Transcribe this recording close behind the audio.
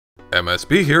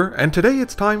MSB here, and today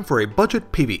it's time for a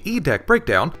budget PvE deck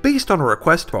breakdown based on a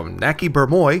request from Naki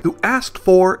Bermoy, who asked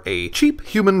for a cheap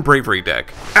human bravery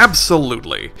deck.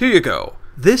 Absolutely. Here you go.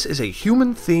 This is a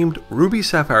human-themed Ruby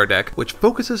Sapphire deck which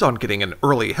focuses on getting an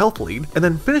early health lead and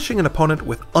then finishing an opponent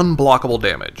with unblockable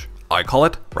damage. I call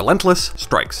it Relentless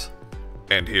Strikes.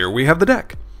 And here we have the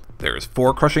deck. There's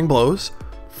 4 Crushing Blows,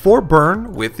 4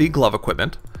 Burn with the glove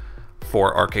equipment,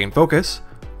 4 Arcane Focus,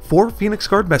 4 Phoenix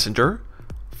Guard Messenger,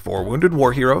 4 Wounded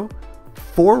War Hero,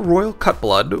 4 Royal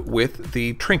Cutblood with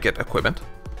the trinket equipment,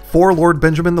 4 Lord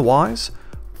Benjamin the Wise,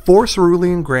 4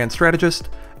 Cerulean Grand Strategist,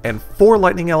 and 4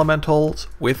 Lightning Elementals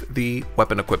with the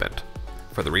weapon equipment.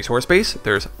 For the resource base,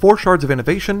 there's 4 Shards of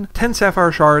Innovation, 10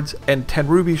 Sapphire Shards, and 10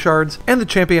 Ruby Shards, and the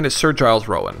champion is Sir Giles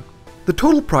Rowan. The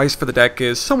total price for the deck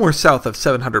is somewhere south of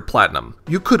 700 platinum.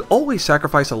 You could always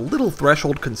sacrifice a little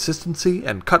threshold consistency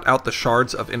and cut out the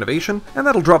Shards of Innovation, and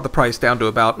that'll drop the price down to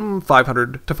about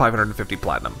 500 to 550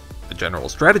 platinum. The general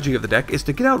strategy of the deck is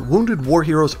to get out Wounded War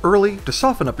Heroes early to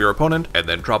soften up your opponent, and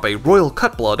then drop a Royal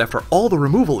Cutblood after all the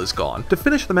removal is gone to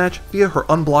finish the match via her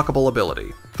unblockable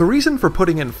ability. The reason for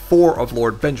putting in 4 of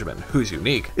Lord Benjamin, who's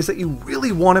unique, is that you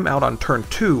really want him out on turn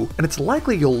 2, and it's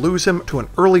likely you'll lose him to an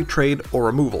early trade or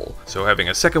removal, so having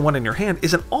a second one in your hand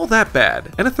isn't all that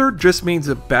bad, and a third just means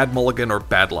a bad mulligan or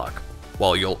bad luck.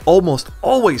 While you'll almost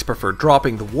always prefer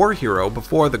dropping the War Hero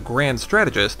before the Grand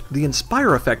Strategist, the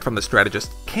Inspire effect from the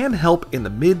Strategist can help in the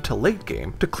mid to late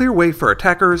game to clear way for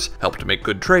attackers, help to make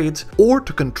good trades, or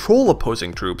to control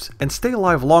opposing troops and stay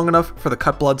alive long enough for the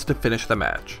Cutbloods to finish the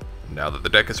match. Now that the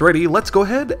deck is ready, let's go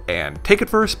ahead and take it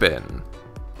for a spin.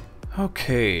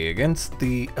 Okay, against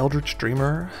the Eldritch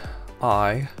Dreamer,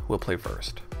 I will play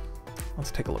first.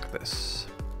 Let's take a look at this.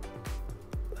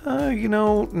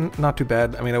 Not too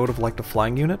bad. I mean, I would have liked a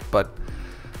flying unit, but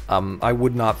I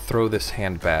would not throw this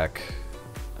hand back.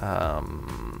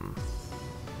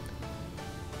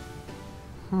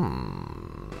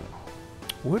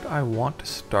 Would I want to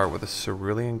start with a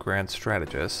Cerulean Grand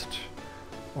Strategist?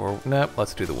 Or, nope,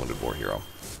 let's do the Wounded War Hero.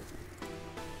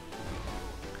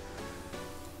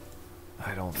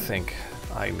 I don't think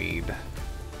I need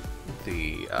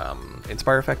the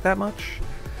Inspire effect that much.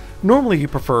 Normally you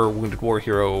prefer Wounded War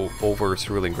Hero over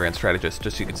Cerulean Grand Strategist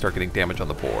just so you can start getting damage on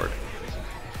the board.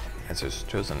 Answer's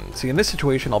chosen. See, in this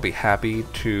situation I'll be happy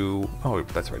to... Oh,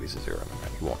 that's right, he's a 0.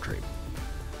 He won't trade.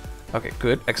 Okay,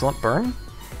 good. Excellent. Burn.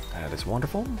 That is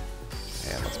wonderful.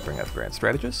 And let's bring out the Grand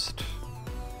Strategist.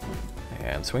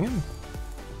 And swing in.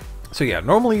 So yeah,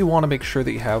 normally you want to make sure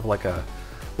that you have like a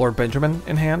Lord Benjamin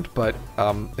in hand, but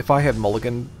if I had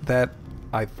mulligan that,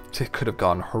 it could have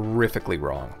gone horrifically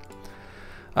wrong.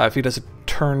 If he does a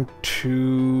turn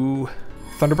 2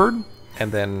 Thunderbird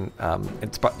and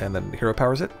then Hero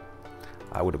Powers it,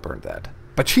 I would have burned that.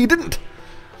 But she didn't!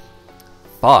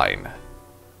 Fine.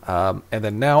 And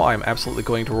then now I'm absolutely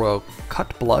going to Royal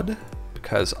Cutblood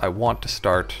because I want to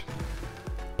start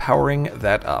powering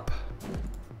that up.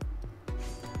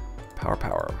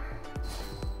 Power.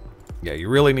 Yeah, you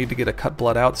really need to get a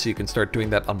Cutblood out so you can start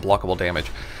doing that unblockable damage.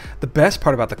 The best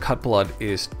part about the Cutblood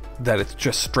is that it's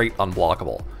just straight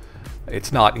unblockable.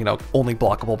 It's not, only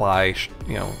blockable by,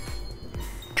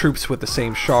 troops with the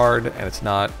same shard, and it's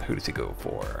not... Who does he go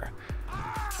for?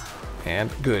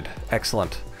 And good.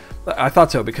 Excellent. I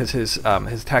thought so because his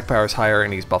attack power is higher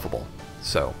and he's buffable.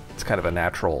 So it's kind of a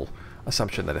natural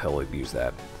assumption that he'll use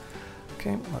that.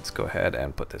 Okay, let's go ahead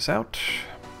and put this out.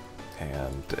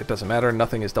 And it doesn't matter,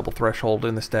 nothing is double threshold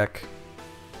in this deck.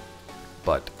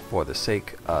 But for the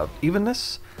sake of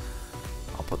evenness,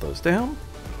 I'll put those down.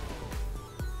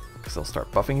 Because they'll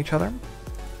start buffing each other.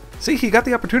 See, he got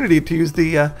the opportunity to use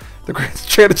the Grand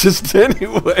Strategist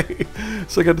anyway.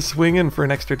 So I got to swing in for an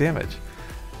extra damage.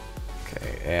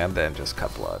 Okay, and then just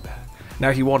Cutblood. Now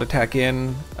he won't attack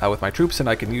in with my troops, and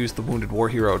I can use the Wounded War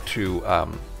Hero to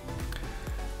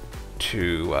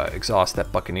exhaust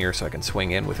that Buccaneer so I can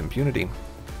swing in with impunity.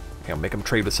 Make him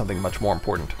trade with something much more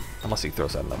important. Unless he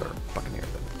throws out another Buccaneer,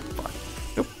 then fine.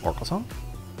 Nope, Oracle Song.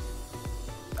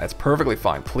 That's perfectly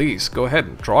fine. Please, go ahead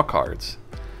and draw cards.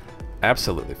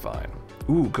 Absolutely fine.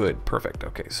 Ooh, good. Perfect.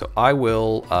 Okay, so I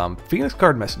will Phoenix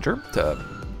Guard Messenger to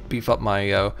beef up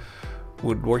my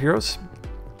Wounded War Heroes.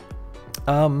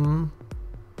 13.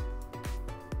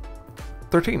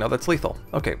 Oh, that's lethal.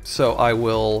 Okay, so I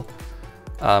will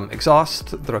exhaust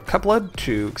the Cutblood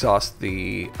to exhaust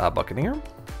the Buccaneer.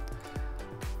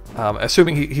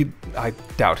 Assuming I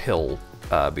doubt he'll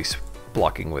be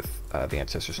blocking with the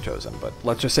Ancestors Chosen, but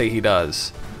let's just say he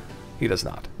does. He does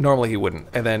not. Normally he wouldn't.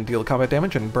 And then deal combat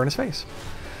damage and burn his face.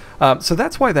 So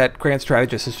that's why that Grand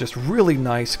Strategist is just really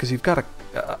nice, because you've got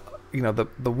you know,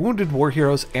 the wounded war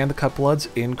heroes and the cut bloods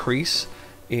increase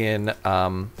in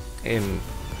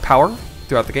power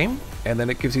throughout the game, and then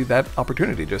it gives you that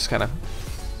opportunity to just kind of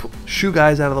shoo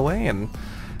guys out of the way and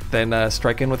then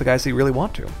strike in with the guys that you really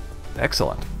want to.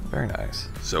 Excellent. Very nice.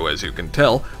 So as you can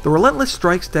tell, the Relentless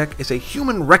Strikes deck is a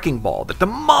human wrecking ball that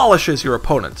demolishes your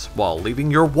opponents while leaving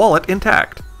your wallet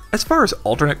intact. As far as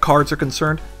alternate cards are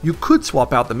concerned, you could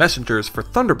swap out the Messengers for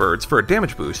Thunderbirds for a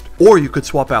damage boost, or you could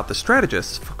swap out the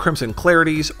Strategists for Crimson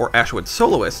Clarities or Ashwood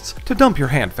Soloists to dump your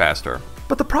hand faster.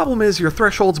 But the problem is your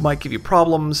thresholds might give you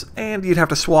problems, and you'd have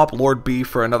to swap Lord B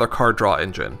for another card draw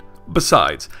engine.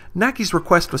 Besides, Naki's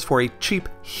request was for a cheap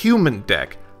human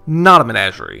deck, not a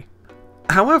menagerie.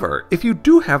 However, if you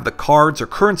do have the cards or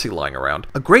currency lying around,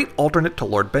 a great alternate to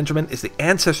Lord Benjamin is the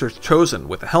Ancestors Chosen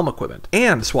with the Helm equipment,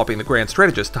 and swapping the Grand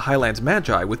Strategist to Highlands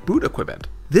Magi with boot equipment.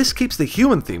 This keeps the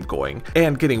human theme going,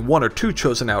 and getting 1 or 2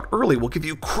 chosen out early will give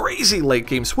you crazy late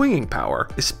game swinging power,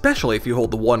 especially if you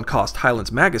hold the 1-cost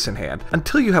Highlands Magus in hand,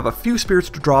 until you have a few spirits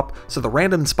to drop so the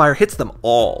random Inspire hits them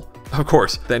all. Of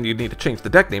course, then you'd need to change the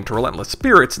deck name to Relentless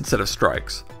Spirits instead of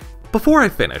Strikes. Before I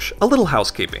finish, a little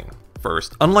housekeeping.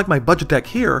 First, unlike my budget deck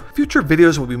here, future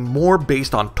videos will be more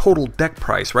based on total deck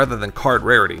price rather than card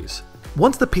rarities.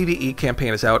 Once the PvE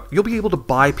campaign is out, you'll be able to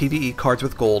buy PvE cards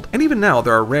with gold, and even now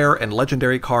there are rare and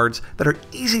legendary cards that are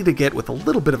easy to get with a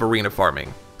little bit of arena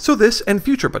farming. So this and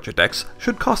future budget decks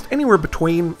should cost anywhere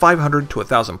between 500 to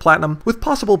 1000 platinum, with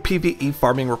possible PvE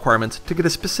farming requirements to get a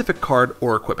specific card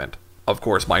or equipment. Of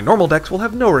course, my normal decks will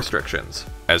have no restrictions.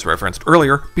 As referenced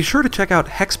earlier, be sure to check out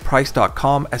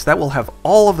hexprice.com, as that will have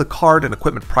all of the card and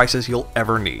equipment prices you'll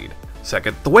ever need.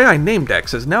 Second, the way I name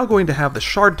decks is now going to have the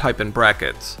shard type in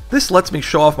brackets. This lets me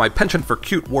show off my penchant for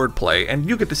cute wordplay, and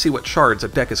you get to see what shards a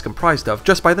deck is comprised of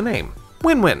just by the name.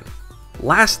 Win-win.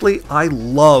 Lastly, I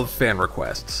love fan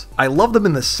requests. I love them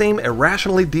in the same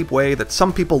irrationally deep way that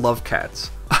some people love cats.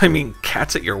 I mean,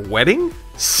 cats at your wedding?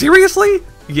 Seriously?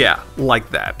 Yeah, like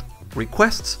that.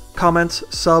 Requests, comments,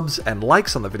 subs, and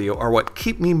likes on the video are what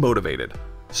keep me motivated.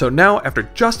 So now, after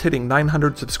just hitting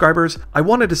 900 subscribers, I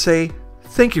wanted to say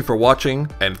thank you for watching,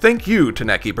 and thank you to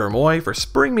Naki Bermoy for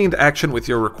spurring me into action with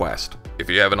your request. If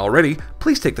you haven't already,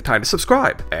 please take the time to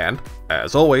subscribe, and,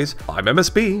 as always, I'm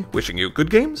MSB, wishing you good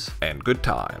games and good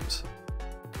times.